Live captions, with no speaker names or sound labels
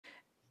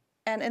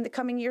and in the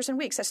coming years and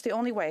weeks. That's the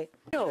only way.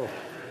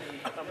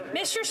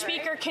 Mr.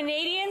 Speaker,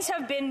 Canadians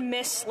have been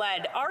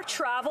misled. Our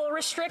travel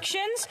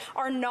restrictions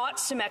are not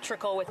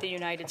symmetrical with the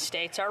United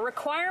States. Our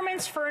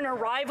requirements for an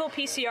arrival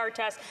PCR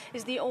test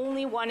is the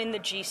only one in the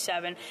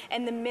G7,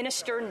 and the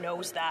minister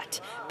knows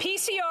that.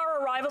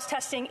 PCR arrivals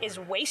testing is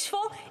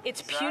wasteful,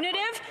 it's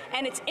punitive,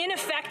 and it's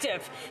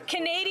ineffective.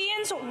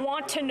 Canadians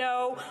want to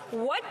know,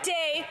 what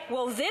day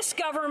will this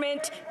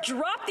government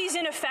drop these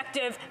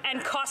ineffective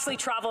and costly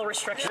travel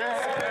restrictions?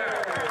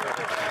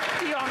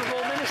 The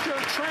Honourable Minister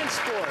of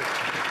Transport.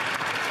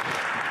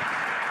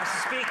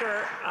 Mr.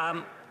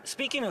 Speaker,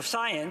 speaking of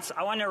science,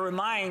 I want to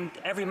remind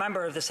every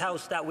member of this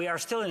House that we are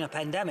still in a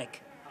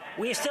pandemic.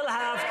 We still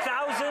have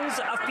thousands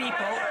of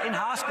people in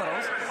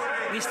hospitals.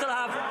 We still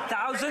have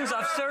thousands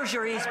of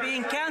surgeries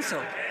being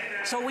cancelled.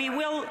 So we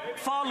will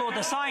follow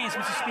the science,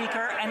 Mr.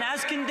 Speaker, and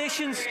as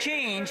conditions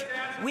change,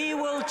 we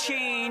will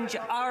change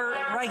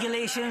our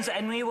regulations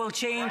and we will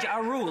change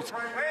our rules.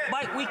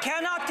 But we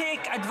cannot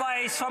take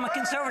advice from a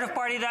Conservative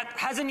Party that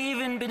hasn't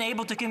even been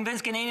able to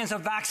convince Canadians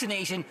of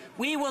vaccination.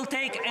 We will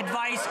take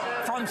advice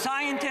from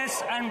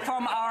scientists and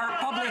from our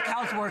public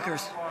health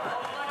workers.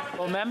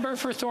 Well, member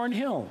for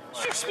Thornhill.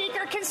 Mr.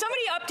 Speaker, can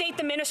somebody update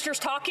the minister's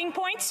talking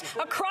points?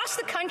 Across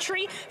the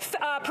country,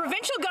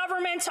 provincial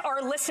governments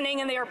are listening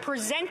and they are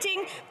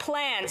presenting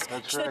plans.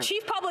 The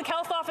Chief Public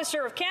Health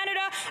Officer of Canada,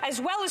 as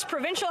well as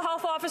provincial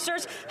health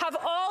officers, have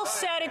all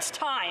said it's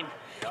time.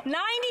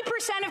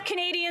 90% of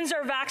Canadians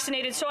are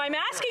vaccinated, so I'm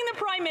asking the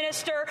Prime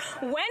Minister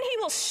when he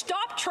will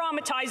stop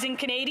traumatizing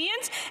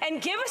Canadians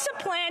and give us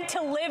a plan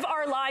to live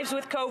our lives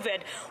with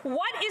COVID.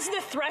 What is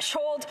the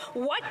threshold?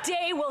 What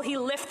day will he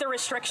lift the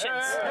restrictions?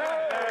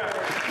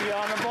 The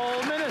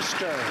Honourable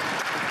Minister.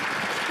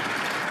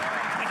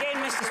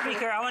 Again, Mr.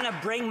 Speaker, I want to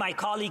bring my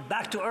colleague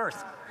back to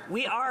earth.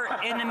 We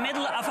are in the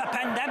middle of a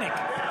pandemic.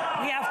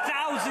 We have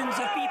thousands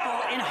of people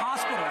in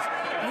hospitals.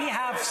 We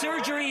have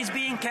surgeries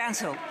being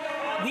cancelled.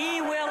 We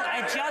will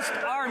adjust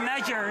our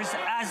measures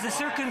as the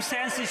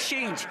circumstances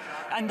change.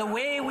 And the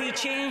way we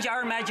change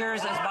our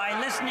measures is by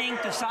listening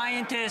to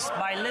scientists,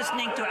 by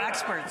listening to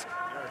experts.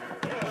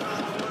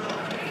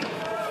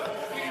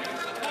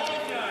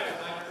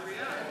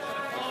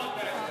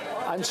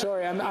 I'm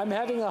sorry, I'm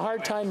having a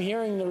hard time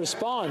hearing the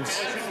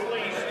response.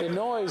 The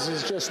noise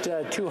is just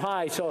too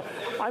high. So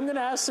I'm going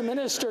to ask the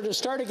Minister to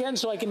start again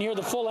so I can hear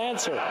the full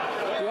answer.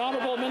 The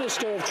Honourable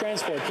Minister of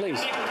Transport, please.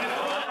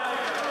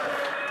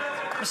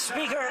 Mr.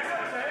 Speaker,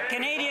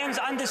 Canadians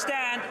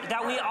understand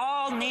that we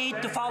all need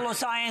to follow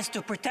science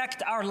to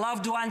protect our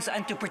loved ones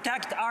and to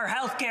protect our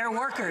healthcare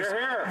workers.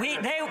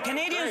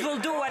 Canadians will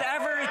do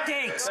whatever it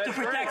takes to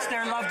protect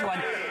their loved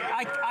one.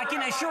 I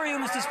can assure you,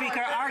 Mr.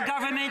 Speaker, our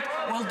government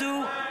will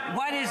do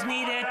what is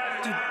needed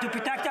to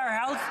protect our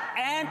health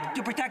and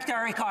to protect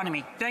our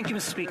economy. Thank you,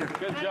 Mr. Speaker.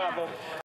 Good job.